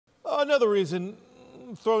Another reason,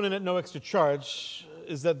 thrown in at no extra charge,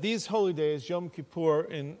 is that these holy days, Yom Kippur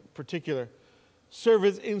in particular, serve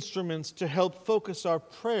as instruments to help focus our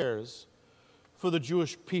prayers for the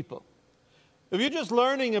Jewish people. If you're just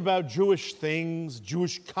learning about Jewish things,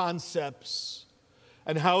 Jewish concepts,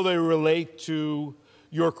 and how they relate to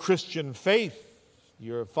your Christian faith,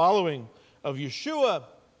 your following of Yeshua,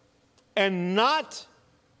 and not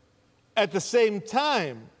at the same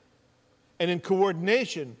time and in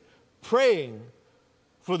coordination praying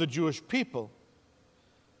for the Jewish people,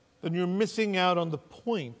 then you're missing out on the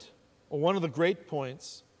point, or one of the great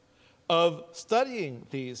points, of studying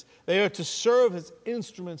these. They are to serve as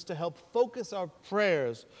instruments to help focus our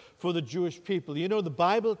prayers for the Jewish people. You know, the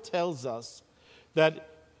Bible tells us that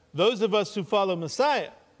those of us who follow Messiah,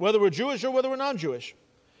 whether we're Jewish or whether we're non-Jewish,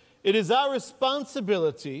 it is our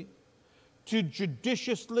responsibility to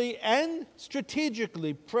judiciously and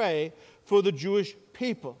strategically pray for the Jewish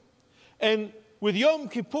people. And with Yom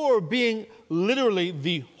Kippur being literally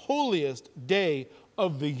the holiest day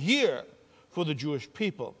of the year for the Jewish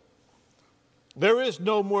people, there is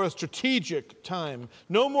no more strategic time,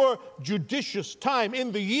 no more judicious time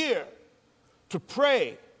in the year to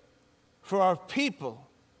pray for our people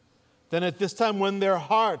than at this time when their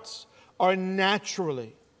hearts are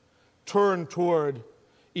naturally turned toward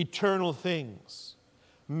eternal things,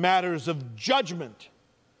 matters of judgment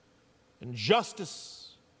and justice,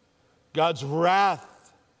 God's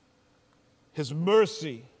wrath, His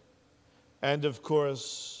mercy, and of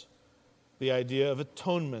course, the idea of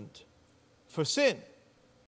atonement for sin.